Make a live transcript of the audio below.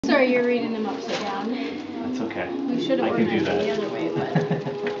Sorry, you're reading them upside down. That's okay. We should have organized it the other way, but...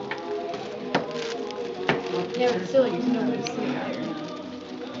 yeah, but still, you still would see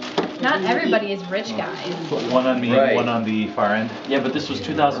it. Not everybody is rich guys. One on me, Right. one on the far end. Yeah, but this was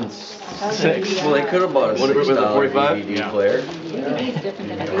 2006. Well, they could have bought a What, was it $6 45? DVD Yeah. player. DVD is different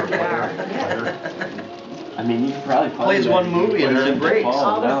than a VCR. I mean, you could probably find Plays that one movie and then it breaks.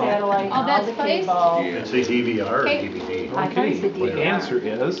 All the now. satellite, Oh, all that's the placed? cable. It's a DVR or Okay. DVD. I thought it said The DVR. answer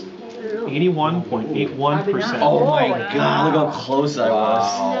is 81.81%. Oh my god, look how close I was.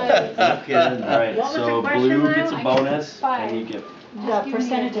 No kidding. Alright, What was the so question, blue Lyle? gets a bonus, Five. and you get... The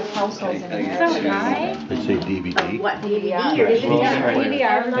percentage of households in Okay, I America. So high? They say DVD. What, DVR?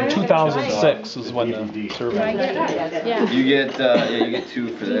 DVR. In 2006 is when the Do I survey. get that? Yeah. You get, you get 2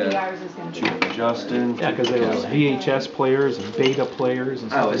 for that. DVRs is gonna Two be. for Justin. Yeah, because there was VHS players and beta players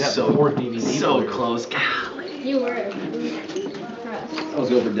and I stuff like was that so, before DVD so players. close. Golly. You were impressed. I was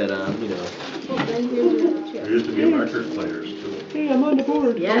going for dead on, you know. Well, then you were There too. used to be record players too. Hey, I'm on the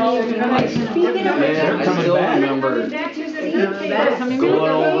board. Yeah. Man, I still remember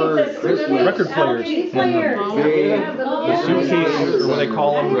going over Christmas. Record players. Big The suitcase, or what they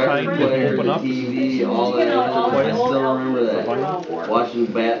call them, kind that open up. TV, all that. I still remember that. Watching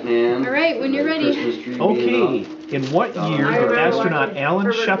Batman. All right, when you're ready. Christmas tree being Okay, in what year did astronaut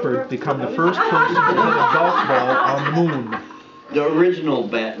Alan Shepard become the first person to hit a golf ball on the moon? up. The original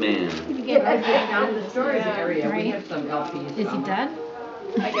Batman. You get right Down in the storage area, we Right. have some LPs. Is he dead?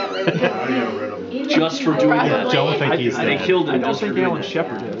 I got rid of I got rid of them. Just for doing that. Don't think he's They dead. killed him I don't just for think doing Alan that.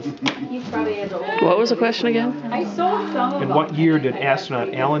 Shepard is. He's probably has a old. What was the question again? I sold some of In them. what year did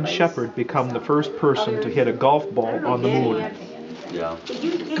astronaut Alan Shepard become the first person to hit a golf ball on the moon? Yeah.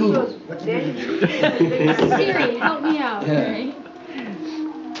 Siri, help me out. Right?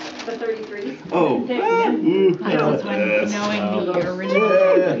 The 33s. Oh. This is when knowing the original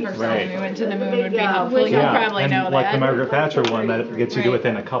the first time we went to the moon would be helpful. You'll Yeah, probably and know like that. the Margaret Thatcher one, that gets you to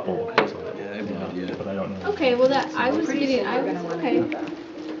within a couple. So, Yeah, I have no idea. but I don't know. Okay, well that I was okay. No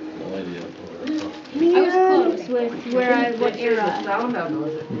idea. I was close with what era. Sound of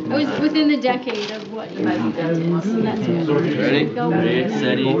those. I was within the decade of what you meant. So that's good. Ready? Go Ready, with it.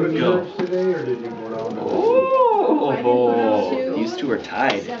 steady, go. Oh, these two are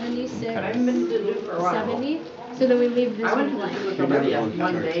tied. 76, I've been to do for a while. 70. So then we leave this I one went to blank. do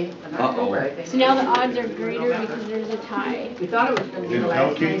one day in October, I think. So now the odds are greater because there's a tie. We thought it was gonna be the last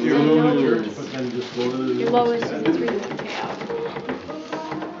Allocate night. your room to church, but then just go to the. Your lowest is a 3-1 payout.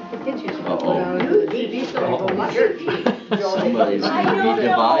 Somebody's gonna be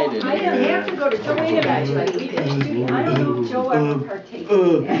divided I didn't have to go to church. Wait a minute, we did. I don't know if Joe ever partaked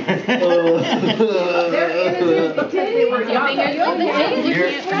in that. They're innocent because they were young. Are you okay? Your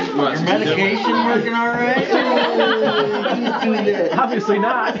medication working all right? Obviously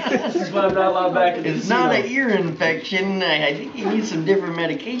not. This is why I'm not allowed back in the It's not casino. an ear infection. I think you need some different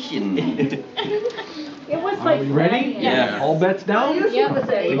medication. It was Are like. we ready? Yeah. All bets down? Yep.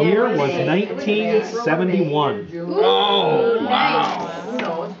 The year was 1971. Oh, wow. Who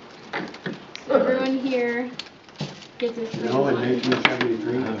knows? So everyone here gets a No, in 3-1.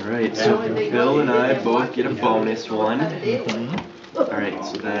 1973. Alright, so Bill and I both get a bonus one. Alright,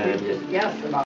 so then... Yes, about.